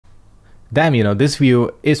Damn, you know, this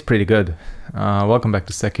view is pretty good. Welcome back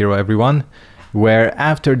to Sekiro, everyone, where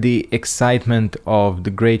after the excitement of the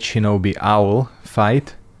great shinobi owl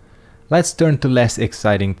fight, let's turn to less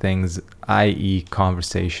exciting things, i.e.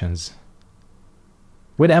 conversations.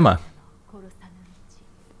 With Emma.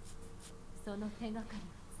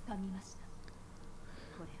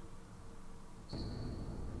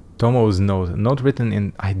 Tomo's note. Note written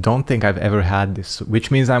in... I don't think I've ever had this,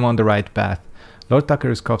 which means I'm on the right path. Lord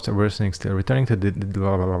Tucker's coughs are worsening still. Returning to the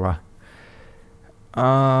blah blah blah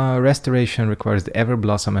blah. Restoration requires the Ever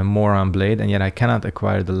Blossom and Moron Blade, and yet I cannot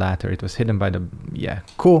acquire the latter. It was hidden by the... Yeah,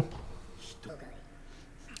 cool.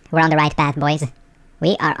 We're on the right path, boys.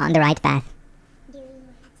 We are on the right path.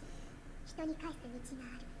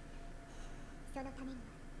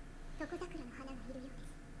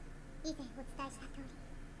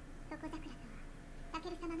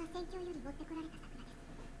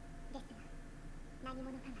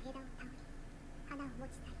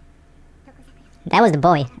 That was the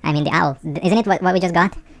boy. I mean the owl. Isn't it what we just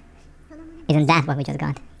got? Isn't that what we just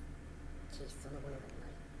got?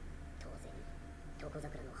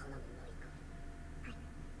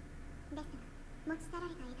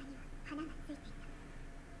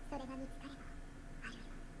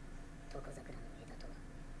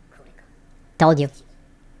 Told you.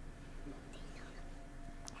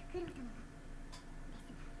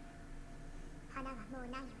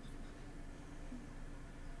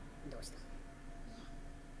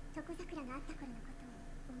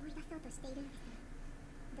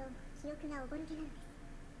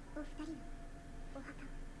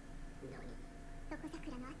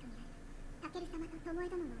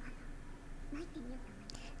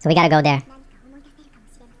 So we gotta go there.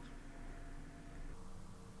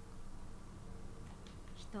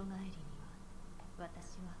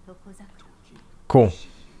 Cool.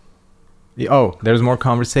 Oh, there's more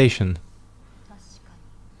conversation.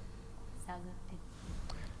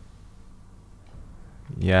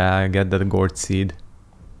 Yeah, I get that gourd seed.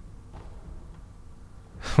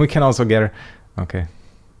 We can also get her... Okay.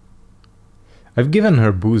 I've given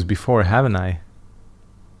her booze before, haven't I?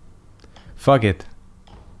 Fuck it.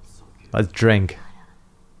 Let's drink.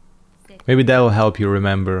 Maybe that'll help you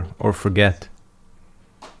remember or forget.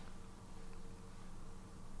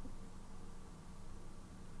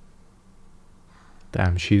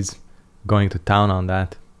 Damn, she's going to town on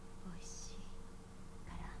that.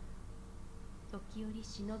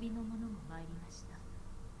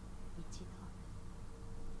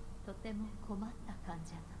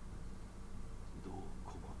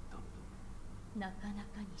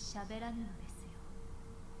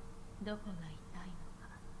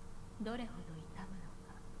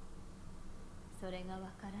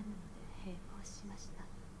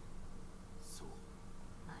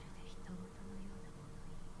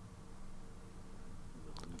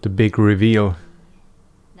 The big reveal.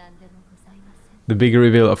 The big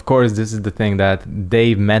reveal, of course, this is the thing that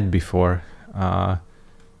they've met before.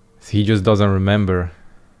 He just doesn't remember.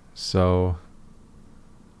 So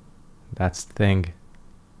that's the thing.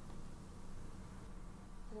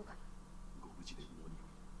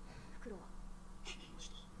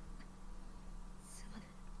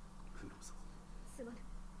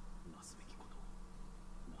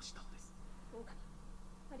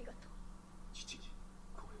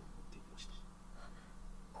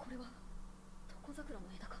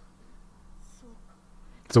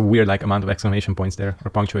 It's a weird like amount of exclamation points there, or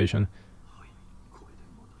punctuation.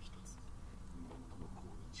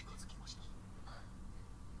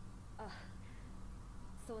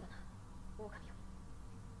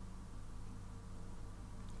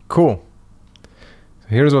 Cool. So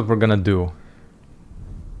here's what we're gonna do.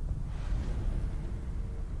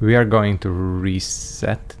 We are going to rest,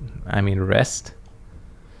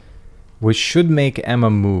 which should make Emma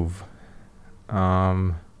move.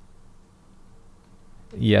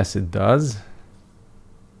 Yes, it does.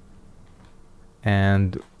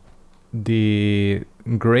 And the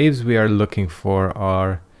graves we are looking for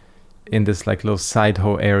are in this like little side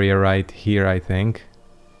hoe area right here, I think.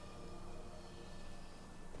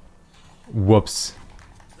 Whoops.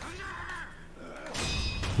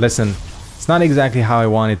 Listen, it's not exactly how I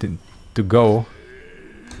wanted it to go.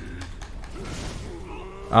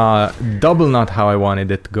 Double not how I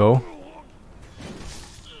wanted it to go.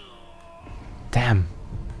 Damn.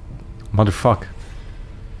 Motherfuck.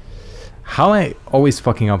 How am I always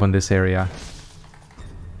fucking up on this area?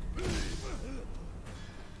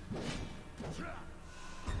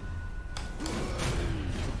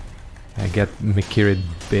 I get Mikirid,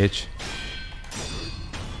 bitch.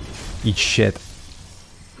 Eat shit.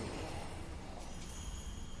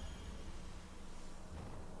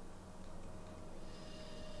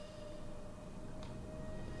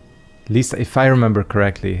 At least if I remember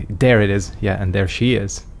correctly. There it is. Yeah, and there she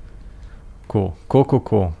is. Cool. Cool, cool,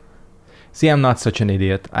 cool. See, I'm not such an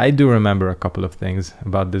idiot. I do remember a couple of things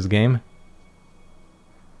about this game.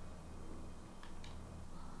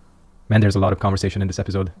 Man, there's a lot of conversation in this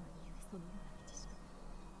episode.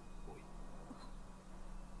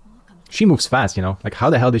 She moves fast, you know? Like, how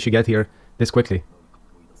the hell did she get here this quickly?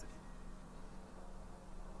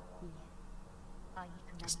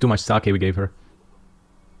 It's too much sake we gave her.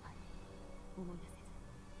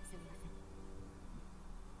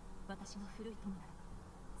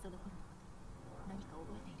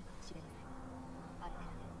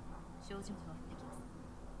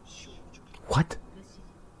 What?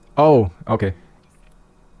 Oh, okay.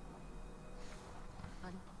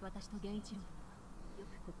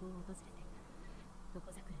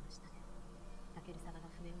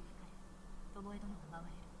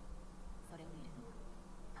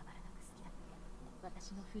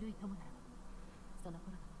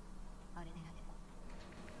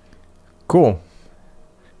 Cool.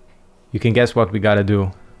 You can guess what we gotta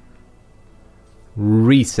do.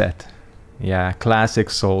 Reset. Yeah, classic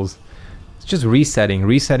Souls. It's just resetting.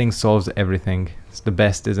 Resetting solves everything. It's the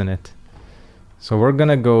best, isn't it? So we're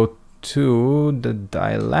gonna go to the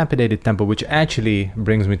dilapidated temple, which actually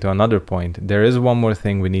brings me to another point. There is one more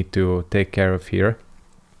thing we need to take care of here,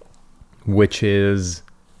 which is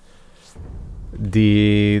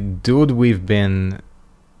the dude we've been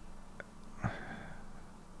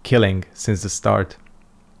killing since the start.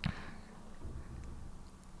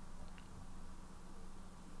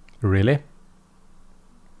 Really?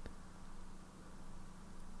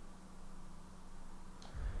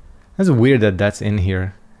 That's weird that that's in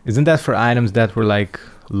here. Isn't that for items that were like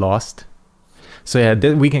lost? So yeah,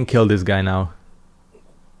 we can kill this guy now.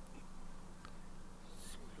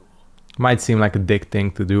 Might seem like a dick thing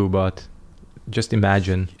to do, but just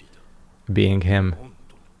imagine being him.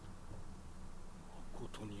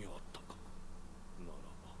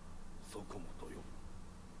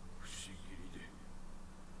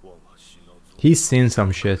 He's seen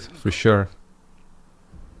some shit, for sure.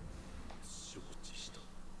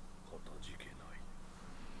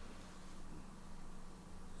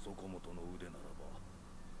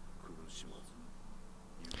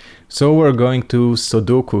 So we're going to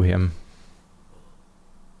Sudoku him.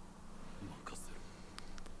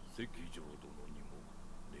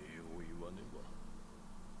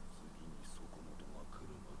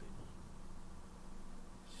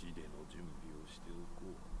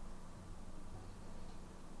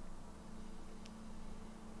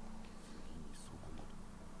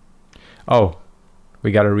 Oh,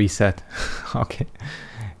 we gotta reset. Okay.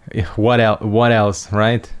 What else? What else,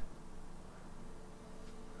 right?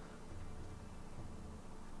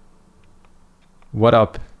 What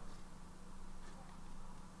up?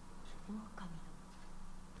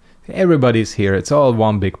 Everybody's here. It's all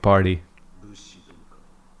one big party.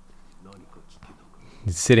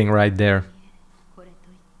 He's sitting right there.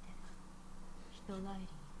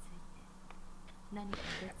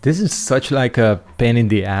 This is such like a pain in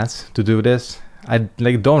the ass to do this. I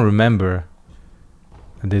like don't remember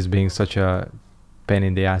this being such a pain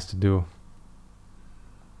in the ass to do.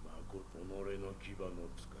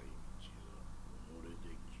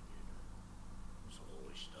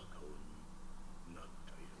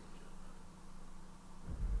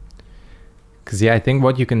 Cause yeah, I think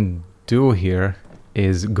what you can do here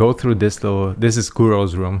is go through this little, this is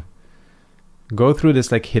Kuro's room. Go through this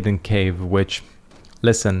like hidden cave, which,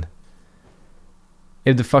 listen,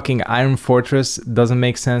 if the fucking Iron Fortress doesn't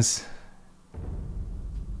make sense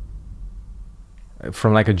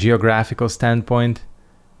from like a geographical standpoint,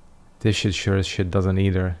 this shit sure as shit doesn't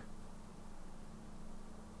either.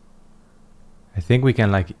 I think we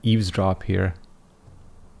can like eavesdrop here.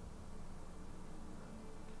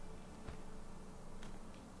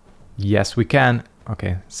 Yes, we can.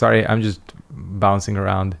 Okay, sorry, I'm just bouncing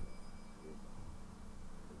around.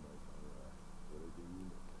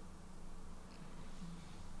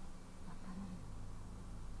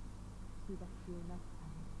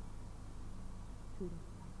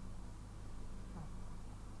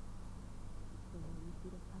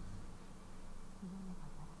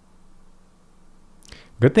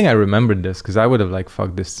 Good thing I remembered this, because I would have like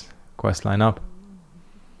fucked this quest line up.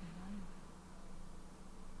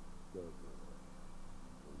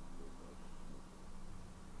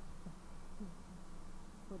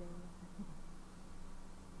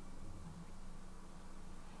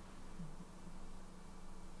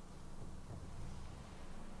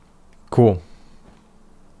 Cool.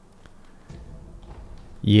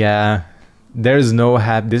 Yeah, there's no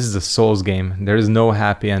this is a Souls game. There is no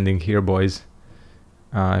happy ending here, boys.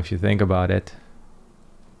 if you think about it.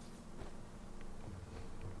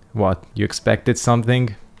 What? You expected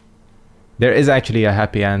something? There is actually a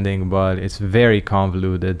happy ending, but it's very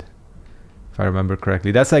convoluted, if I remember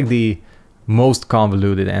correctly. That's like the most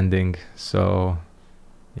convoluted ending, so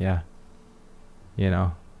yeah. You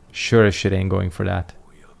know, sure as shit ain't going for that.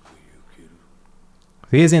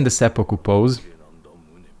 He is in the seppuku pose.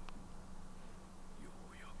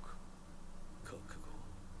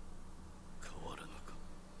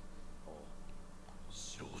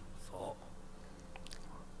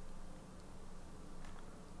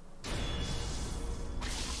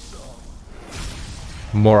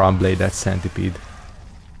 More on Blade, that centipede.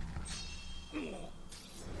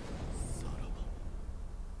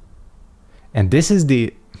 And this is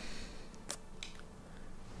the...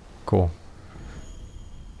 Cool.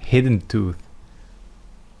 Hidden tooth.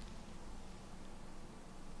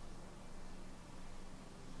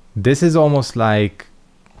 This is almost like...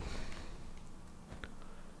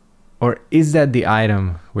 Or is that the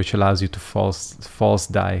item which allows you to false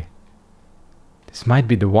die? This might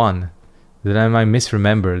be the one. That I might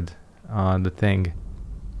misremembered the thing.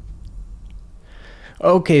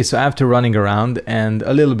 Okay, so after running around and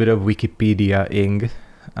a little bit of Wikipedia-ing,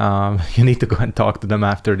 you need to go and talk to them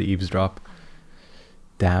after the eavesdrop.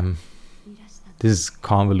 Damn. This is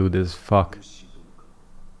convoluted as fuck.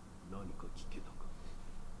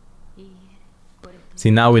 See,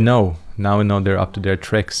 now we know. Now we know they're up to their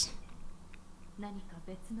tricks.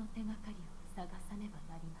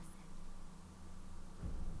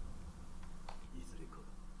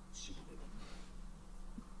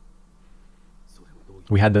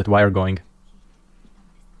 We had that wire going.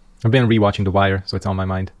 I've been rewatching The Wire, so it's on my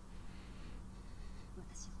mind.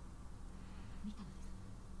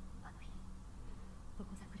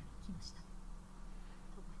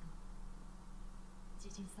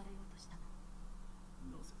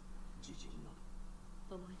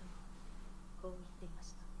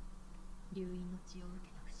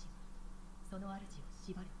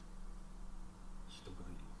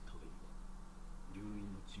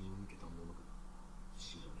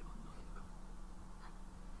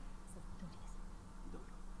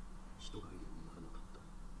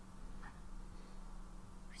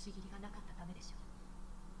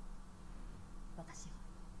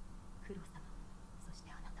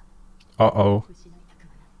 Uh-oh.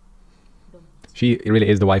 She really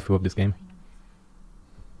is the waifu of this game.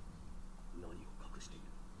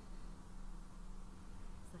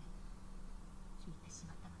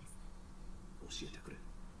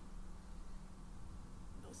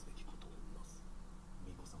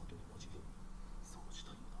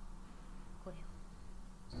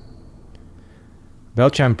 Bell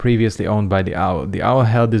chime previously owned by the owl. The owl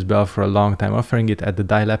held this bell for a long time. Offering it at the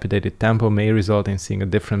dilapidated temple may result in seeing a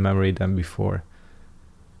different memory than before.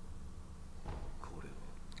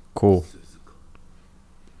 Cool.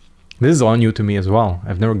 This is all new to me as well.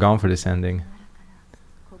 I've never gone for this ending.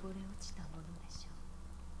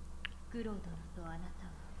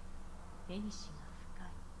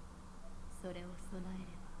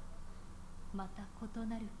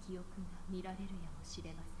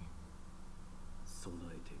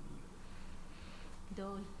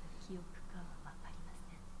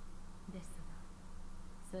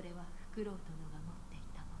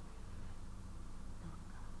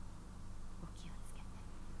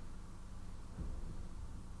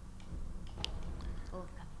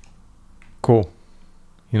 Cool.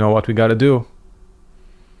 You know what we gotta do?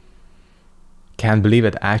 Can't believe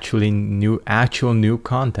it. Actual new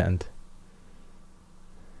content.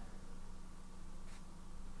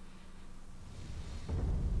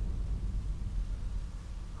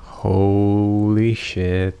 Holy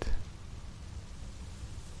shit.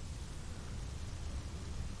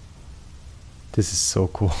 This is so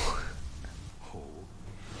cool.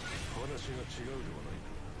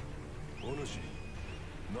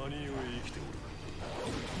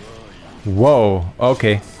 Whoa,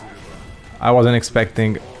 okay. I wasn't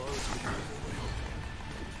expecting...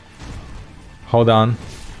 Hold on.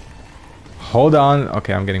 Hold on.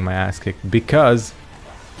 Okay, I'm getting my ass kicked because...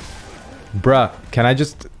 Bruh, can I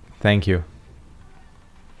just... Thank you.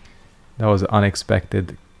 That was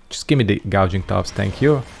unexpected. Just give me the gouging tops, thank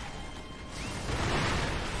you.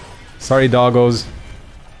 Sorry, doggos.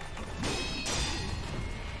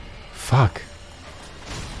 Fuck.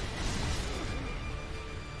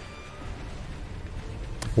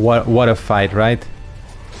 What a fight, right?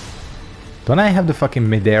 Don't I have the fucking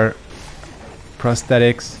midair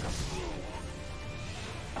prosthetics?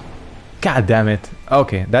 God damn it.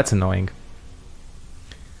 Okay, that's annoying.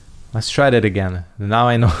 Let's try that again. Now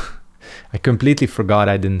I know. I completely forgot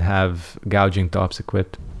I didn't have gouging tops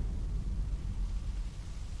equipped.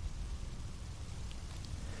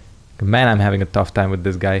 Man, I'm having a tough time with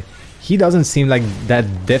this guy. He doesn't seem like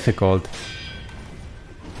that difficult.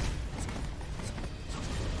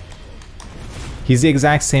 He's the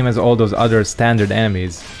exact same as all those other standard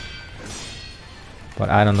enemies. But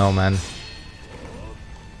I don't know, man.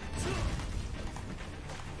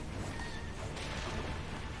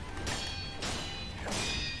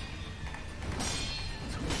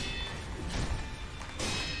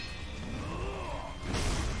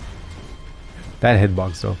 That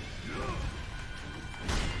hitbox though.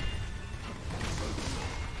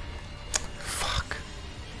 Fuck.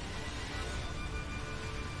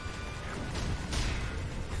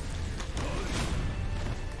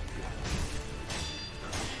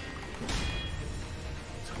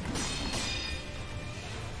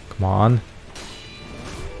 Come on.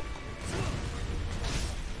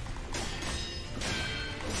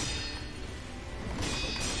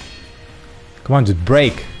 Come on, just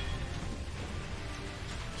break.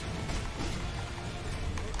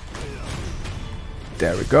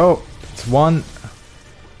 There we go. It's one.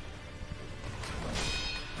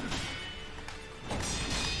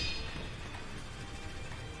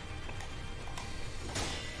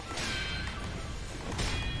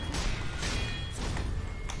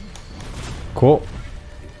 Cool.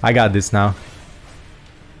 I got this now.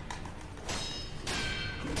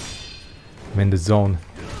 I'm in the zone.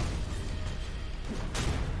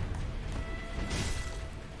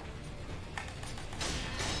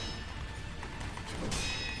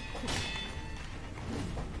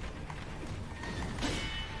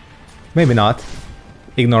 Maybe not.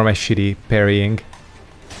 Ignore my shitty parrying.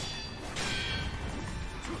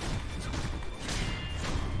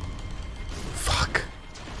 Fuck.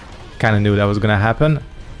 Kinda knew that was gonna happen.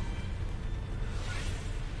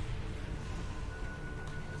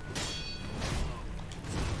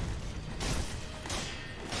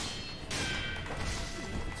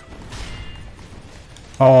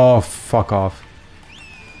 Oh, fuck off.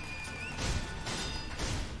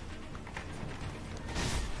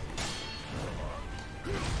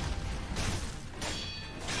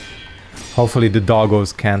 Hopefully the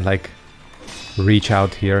doggos can't like reach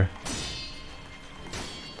out here.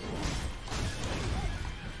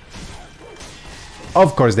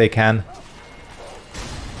 Of course they can.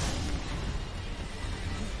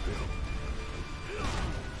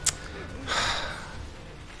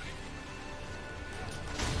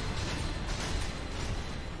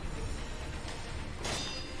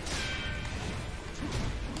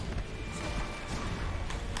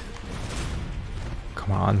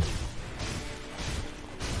 Come on.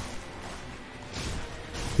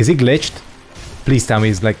 Is he glitched? Please tell me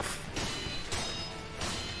he's like...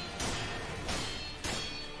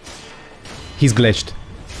 He's glitched.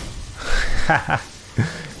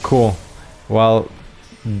 Cool. Well,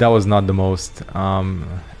 that was not the most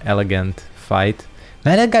elegant fight.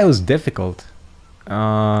 Now, that guy was difficult.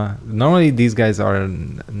 Normally these guys are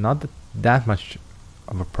not that much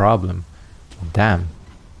of a problem. Damn.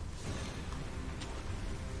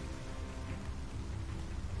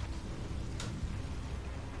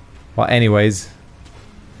 Well, anyways,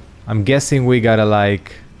 I'm guessing we gotta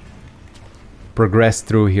like progress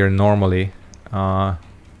through here normally. Oh,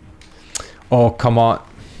 come on.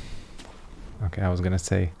 Okay, I was gonna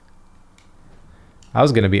say. I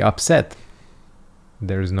was gonna be upset.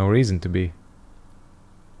 There's no reason to be.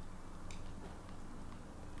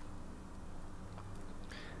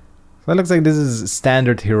 So it looks like this is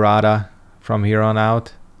standard Hirata from here on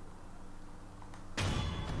out.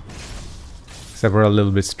 Except we're a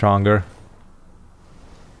little bit stronger.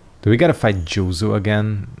 Do we gotta fight Juzu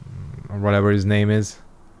again? Or whatever his name is.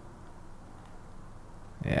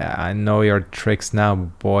 Yeah, I know your tricks now,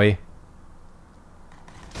 boy.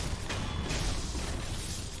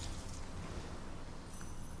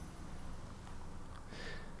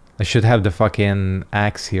 I should have the fucking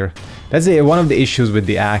axe here. That's one of the issues with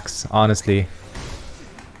the axe, honestly.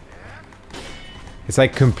 It's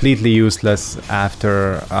like completely useless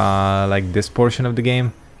after like this portion of the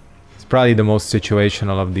game. It's probably the most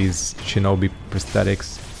situational of these shinobi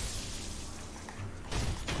prosthetics.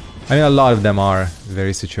 I mean, a lot of them are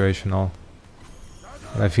very situational.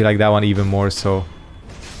 But I feel like that one even more so.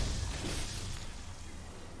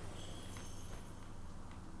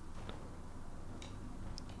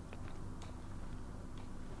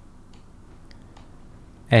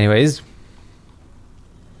 Anyways.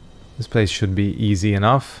 This place should be easy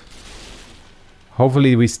enough.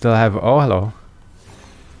 Hopefully we still have... Oh, hello.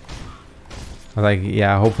 Like,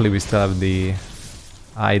 yeah, hopefully we still have the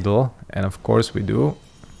idol. And of course we do.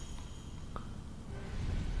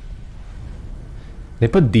 They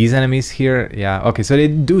put these enemies here. Yeah, okay, so they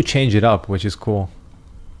do change it up, which is cool.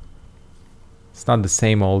 It's not the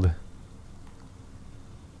same old.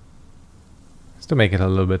 Just to make it a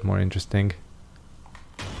little bit more interesting.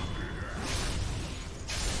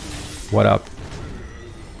 What up?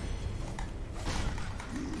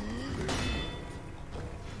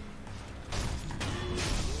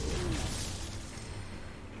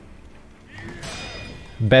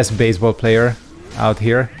 Best baseball player out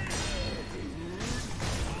here.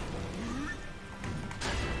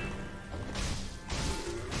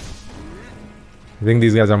 I think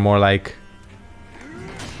these guys are more like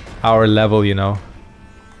our level, you know.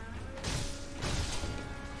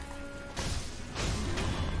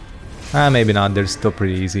 Maybe not, they're still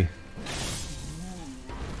pretty easy.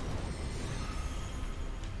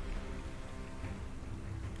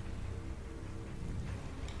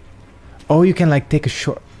 Oh, you can like take a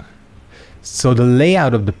short... So the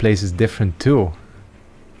layout of the place is different too.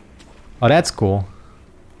 Oh, that's cool.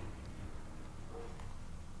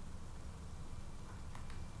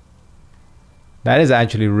 That is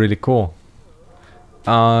actually really cool.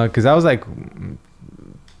 Because I was like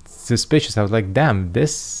suspicious. I was like, damn,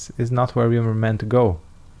 this is not where we were meant to go.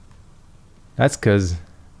 That's because...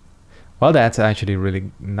 Well, that's actually really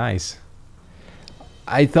nice.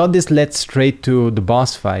 I thought this led straight to the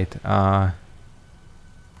boss fight.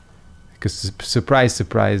 Because surprise,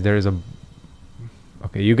 surprise, there is a...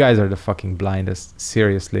 Okay, you guys are the fucking blindest.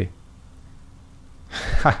 Seriously.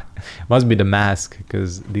 Must be the mask,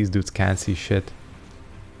 because these dudes can't see shit.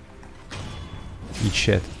 Eat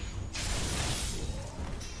shit.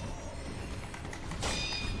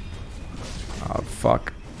 Oh,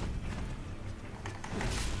 fuck.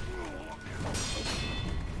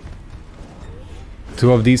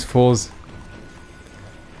 Two of these fools.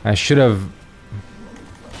 I should have...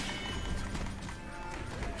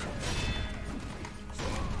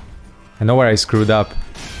 I know where I screwed up.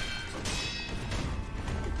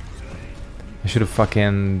 I should have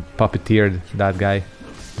fucking puppeteered that guy.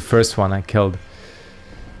 The first one I killed.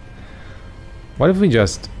 What if we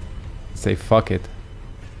just say fuck it?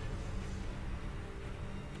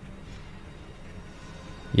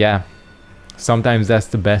 Yeah. Sometimes that's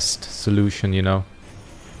the best solution, you know.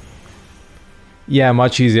 Yeah,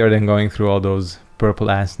 much easier than going through all those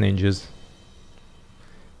purple ass ninjas.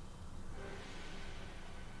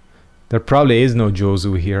 There probably is no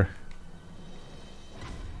Jozu here.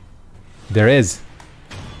 There is.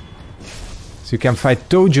 So you can fight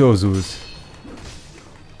two Jozus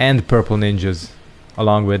and purple ninjas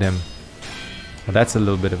along with him. Well, that's a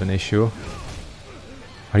little bit of an issue.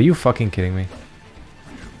 Are you fucking kidding me?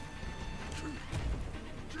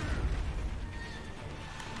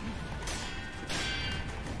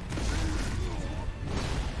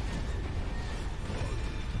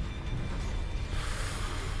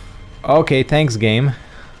 Okay, thanks game.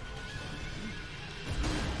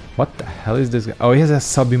 What the hell is this guy? Oh, he has a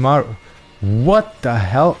Subimaru. What the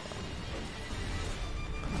hell?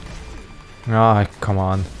 Ah, oh, come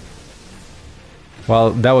on.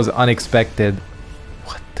 Well, that was unexpected.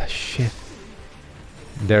 What the shit?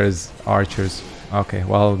 There's archers. Okay,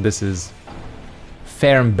 well, this is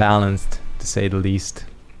fair and balanced, to say the least.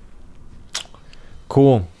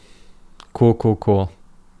 Cool. Cool, cool, cool.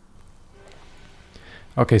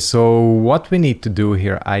 Okay, so what we need to do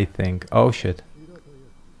here, I think... Oh, shit.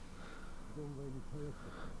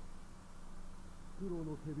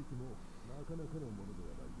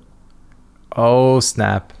 Oh,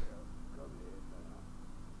 snap.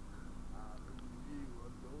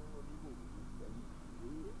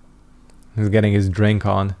 He's getting his drink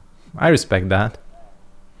on. I respect that.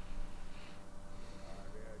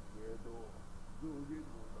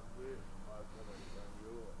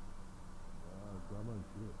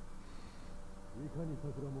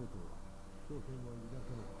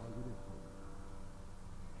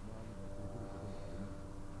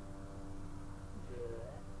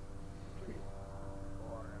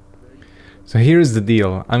 So here's the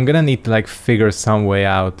deal. I'm gonna need to like figure some way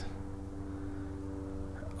out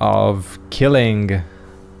of killing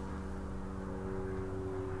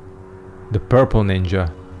the purple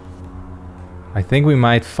ninja. I think we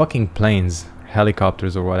might fucking planes,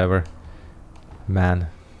 helicopters or whatever. Man.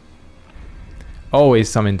 Always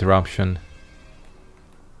some interruption.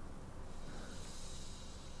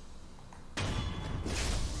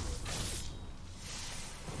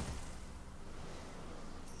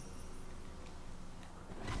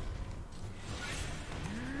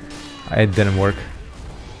 It didn't work.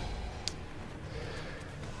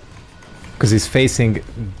 Because he's facing...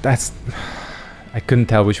 That's... I couldn't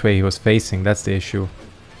tell which way he was facing, that's the issue.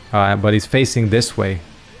 But he's facing this way.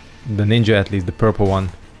 The ninja at least, the purple one.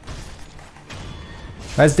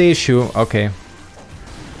 That's the issue, okay.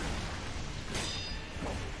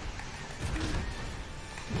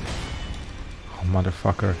 Oh,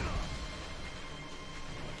 motherfucker.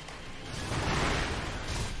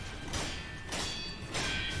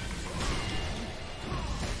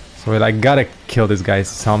 So I gotta kill this guy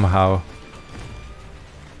somehow.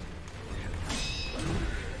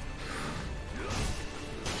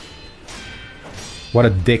 What a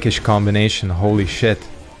dickish combination, holy shit.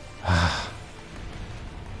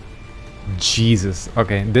 Jesus.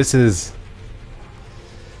 Okay, this is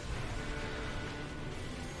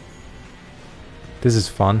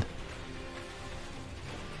fun.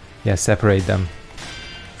 Yeah, separate them.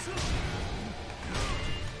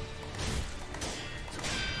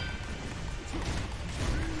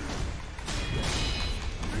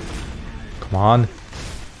 Come on.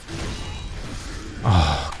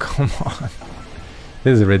 Oh, come on.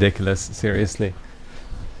 This is ridiculous, seriously.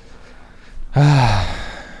 I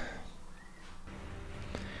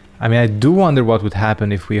mean, I do wonder what would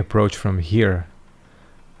happen if we approach from here.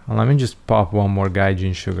 Well, let me just pop one more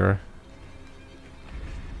Gaijin sugar.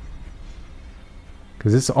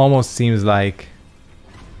 Because this almost seems like...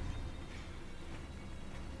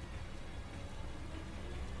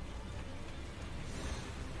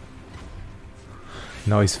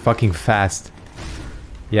 No, he's fucking fast.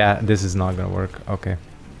 Yeah, this is not gonna work. Okay.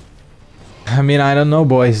 I mean, I don't know,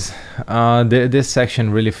 boys. This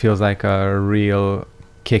section really feels like a real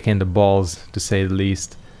kick in the balls, to say the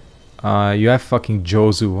least. You have fucking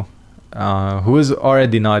Jozu, who is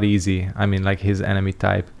already not easy. I mean, like his enemy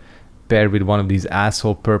type, paired with one of these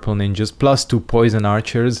asshole purple ninjas, plus 2 poison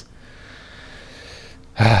archers.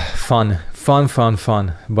 Fun.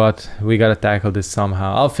 But we gotta tackle this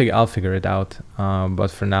somehow. I'll figure it out. But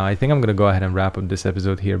for now, I think I'm gonna go ahead and wrap up this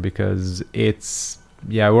episode here because it's,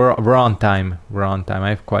 yeah, we're on time. I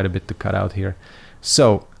have quite a bit to cut out here.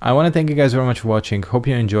 So I want to thank you guys very much for watching. Hope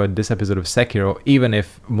you enjoyed this episode of Sekiro, even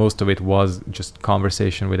if most of it was just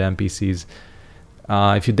conversation with NPCs.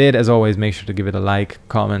 If you did, as always, make sure to give it a like,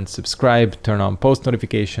 comment, subscribe, turn on post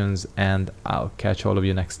notifications, and I'll catch all of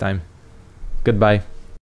you next time. Goodbye.